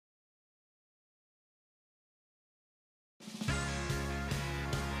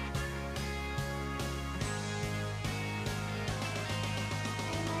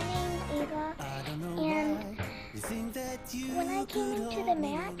When I came into the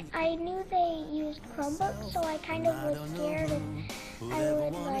Mac, I knew they used Chromebooks, so I kind of was scared and I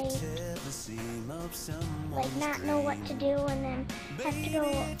would like not know what to do and then have to go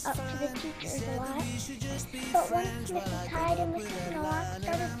up to the teachers a lot. But once Mrs. Hyde and Mrs. Nowak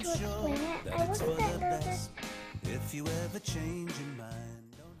started to explain it, I wasn't that nervous.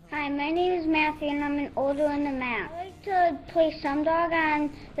 Hi, my name is Matthew and I'm an older in the Mac. I like to play Sumdog on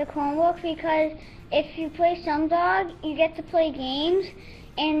the Chromebook because if you play Sumdog, you get to play games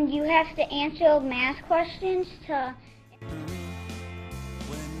and you have to answer math questions to...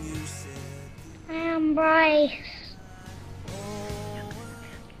 I'm Bryce,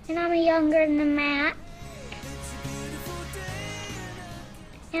 and I'm younger in the Mac,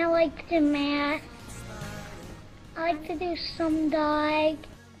 and I like to math. I like to do Sumdog.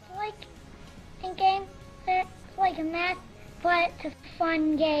 I like a game that's like a math, but it's a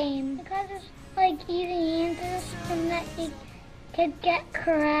fun game because it's like easy answers and that you could get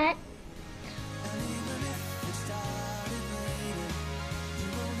correct.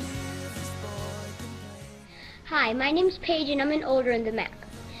 Hi, my name's Paige and I'm an older in the Mac.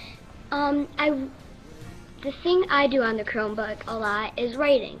 The thing I do on the Chromebook a lot is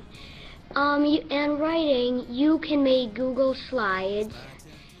writing. And writing, you can make Google Slides.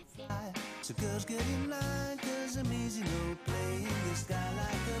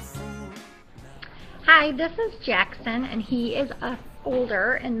 Hi, this is Jackson, and he is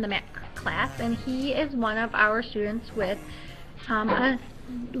older in the Mac class, and he is one of our students with a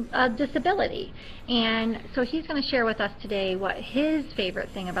disability. And so he's going to share with us today what his favorite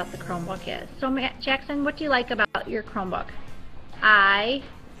thing about the Chromebook is. So Jackson, what do you like about your Chromebook? I-L-I-K-E-T-A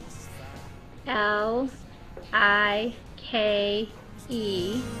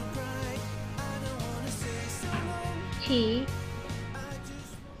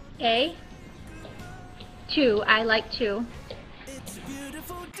 2, I like 2.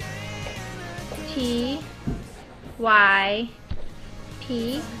 T-Y-P-I.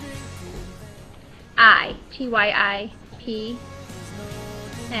 T-Y-I-P-N,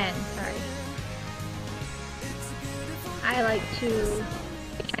 sorry. I like to,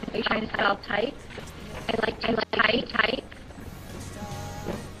 are you trying to spell type? I like to type.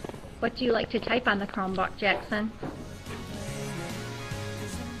 What do you like to type on the Chromebook, Jackson?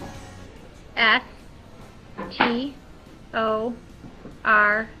 S-T-O-R-Y.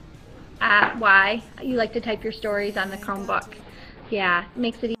 You like to type your stories on the Chromebook. Yeah, it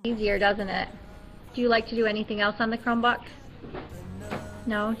makes it easier, doesn't it? Do you like to do anything else on the Chromebook?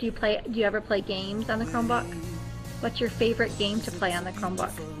 No? Do you ever play games on the Chromebook? What's your favorite game to play on the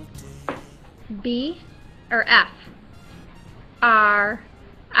Chromebook? B or F? R-I-V.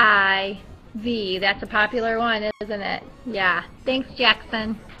 That's a popular one, isn't it? Yeah. Thanks,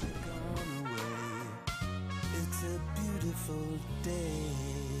 Jackson. It's a beautiful day.